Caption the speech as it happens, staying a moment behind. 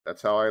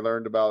That's how I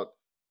learned about,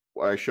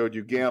 I showed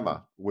you Mhm.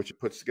 Gamma, which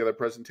puts together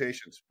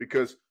presentations,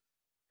 because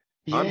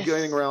I'm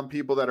getting Yes. around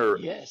people that are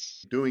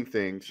Yes. doing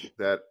things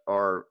that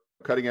are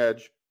cutting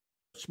edge,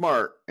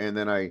 smart, and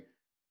then I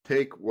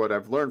take what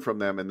I've learned from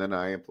them and then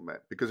I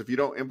implement. Because if you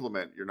don't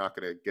implement, you're not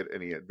going to get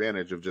any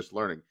advantage of just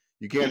learning.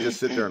 You can't just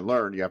sit there and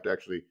learn. You have to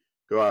actually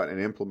go out and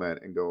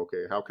implement and go,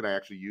 okay, how can I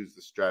actually use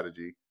this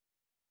strategy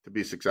to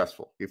be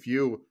successful? If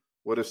you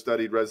would have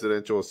studied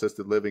residential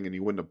assisted living and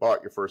you wouldn't have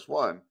bought your first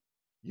one,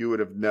 you would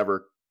have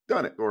never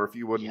done it. Or if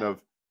you wouldn't Yeah,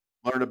 have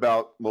learned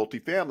about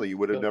multifamily, you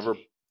would have never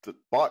totally.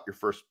 bought your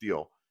first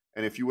deal.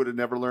 And if you would have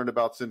never learned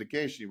about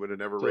syndication, you would have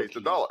never raised a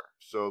Totally. dollar.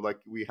 So, like,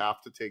 we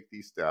have to take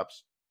these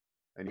steps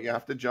and you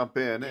have to jump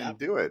in and Yep.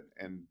 do it.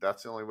 And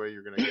that's the only way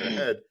you're going to get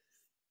ahead.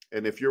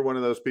 And if you're one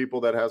of those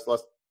people that has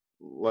less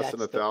than That's a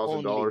the thousand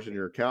only dollars in way.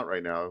 your account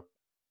right now,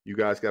 you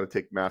guys got to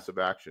take massive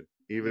action,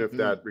 even if Hmm.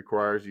 that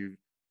requires you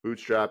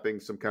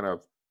bootstrapping some kind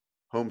of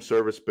home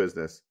service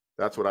business.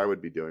 That's what I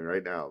would be doing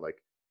right now.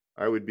 Like,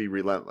 I would be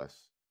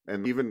relentless.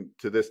 And even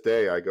to this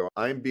day, I go,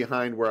 I'm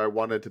behind where I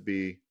wanted to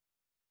be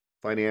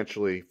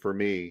financially for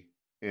me.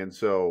 And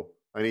so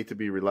I need to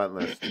be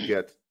relentless to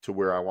get to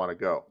where I want to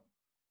go.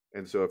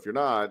 And so if you're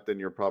not, then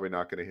you're probably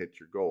not going to hit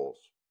your goals.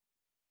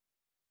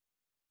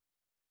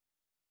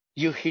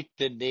 You hit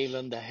the nail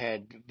on the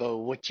head, but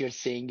what you're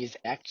saying is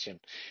action.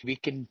 We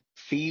can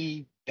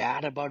feel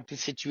bad about the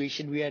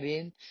situation we are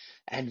in,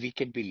 and we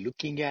can be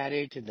looking at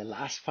it. In the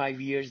last 5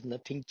 years,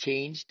 nothing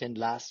changed, and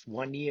last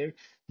 1 year,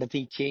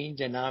 nothing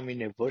changed, and I'm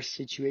in a worse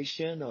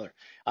situation, or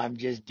I'm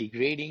just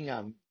degrading,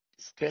 I'm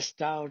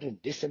stressed out, and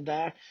this and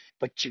that.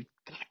 But you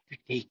got to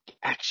take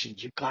action.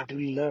 You got to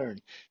learn.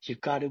 You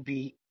got to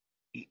be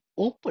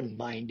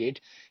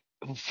open-minded,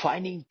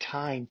 finding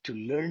time to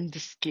learn the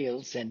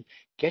skills and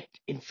get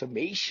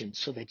information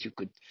so that you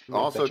could do a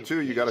Also, better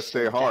too, you got to place.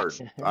 stay So hard.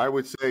 that's I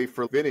would say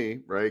for Vinny,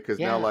 right? Because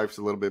now yeah. life's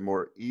a little bit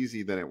more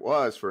easy than it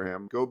was for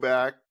him. Go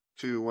back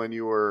to when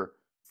you were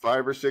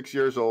 5 or 6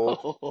 years old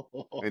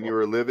and you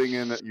were living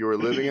in an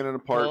Oh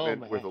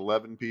apartment with man,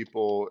 11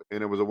 people,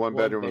 and it was a one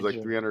one bedroom. It was like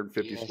bedroom.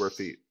 350 square Yes,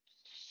 feet.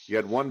 You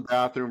had one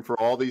bathroom for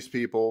all these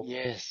people.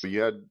 yes,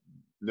 You had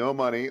no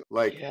money.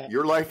 Like, yeah.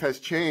 your life has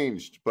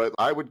changed, but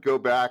I would go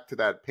back to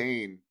that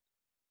pain.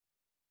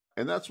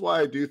 And that's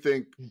why I do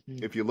think,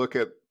 Hmm. if you look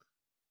at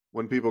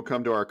when people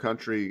come to our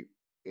country,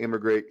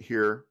 immigrate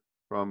here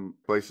from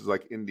places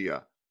like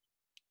India,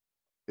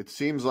 it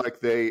seems like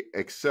they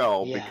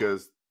excel Yeah.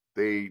 because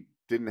they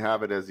didn't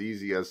have it as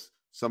easy as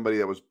somebody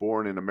that was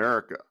born in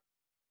America.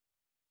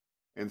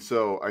 And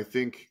so I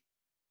think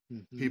Hmm.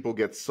 people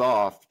get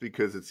soft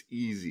because it's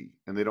easy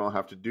and they don't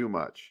have to do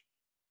much.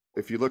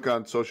 If you look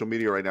on social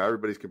media right now,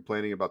 everybody's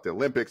complaining about the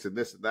Olympics and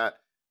this and that.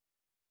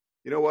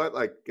 You know what?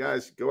 Like,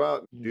 guys, go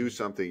out and do Mm.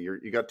 something.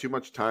 You got too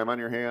much time on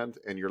your hand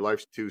and your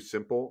life's too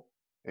simple,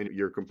 and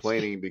you're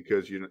complaining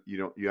because you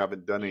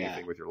haven't done Yeah.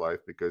 anything with your life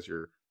because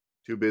you're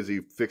too busy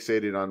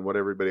fixated on what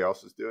everybody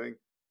else is doing.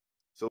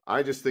 So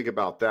I just think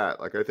about that.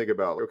 Like, I think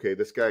about, okay,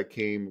 this guy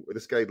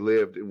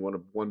lived in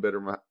one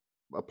bedroom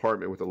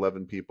apartment with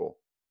 11 people.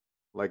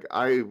 Like,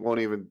 I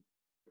won't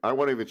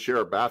even share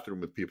a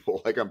bathroom with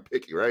people. Like, I'm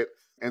picky, right?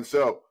 And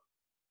so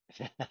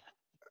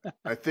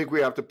I think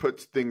we have to put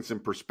things in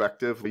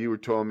perspective. You were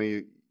telling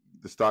me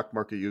the stock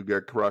market, you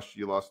get crushed,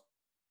 you lost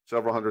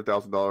several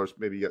 $100,000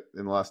 maybe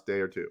in the last day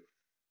or two,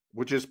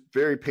 which is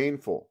very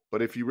painful.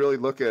 But if you really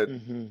look at,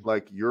 Hmm.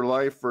 like, your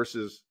life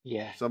versus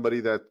Yeah.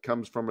 somebody that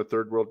comes from a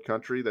third world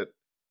country that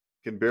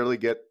can barely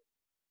get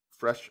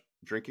fresh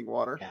drinking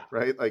water, Yeah.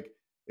 right? Like,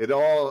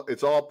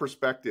 it's all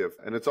perspective,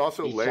 and it's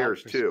also It's all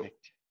layers too. perspective.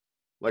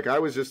 Like, I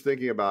was just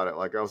thinking about it.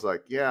 Like, I was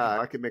like, yeah,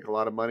 I could make a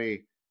lot of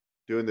money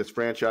doing this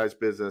franchise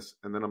business.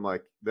 And then I'm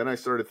like, then I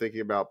started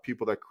thinking about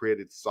people that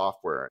created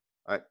software,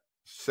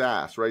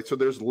 SaaS, right? So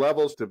there's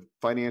levels to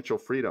financial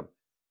freedom.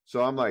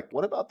 So I'm like,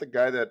 what about the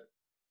guy that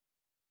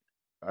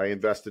I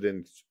invested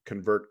in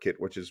ConvertKit,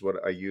 which is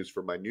what I use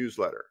for my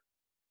newsletter?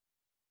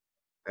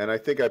 And I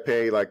think I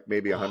pay like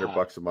maybe Uh-huh.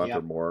 $100 a month or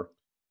Yep. more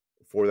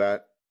for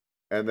that.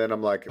 And then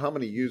I'm like, how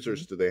many Hmm.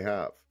 users do they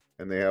have?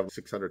 And they have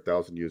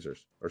 600,000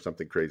 users or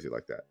something crazy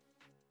like that.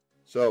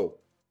 So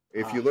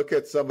if you Ah. look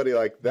at somebody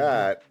like Hmm.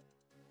 that,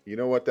 you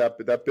know what,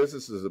 that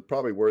business is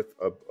probably worth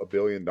 $1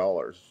 billion,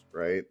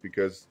 right?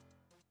 Because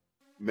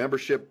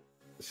membership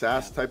Yeah.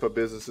 SaaS type of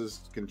businesses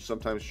can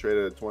sometimes trade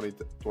at a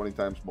 20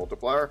 times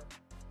multiplier.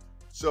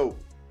 So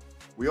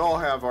we all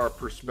have our Hmm.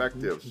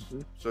 perspectives.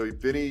 Hmm. So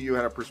Vinny, you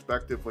had a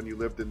perspective when you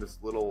lived in this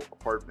little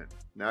apartment.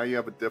 Now you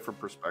have a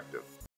different perspective.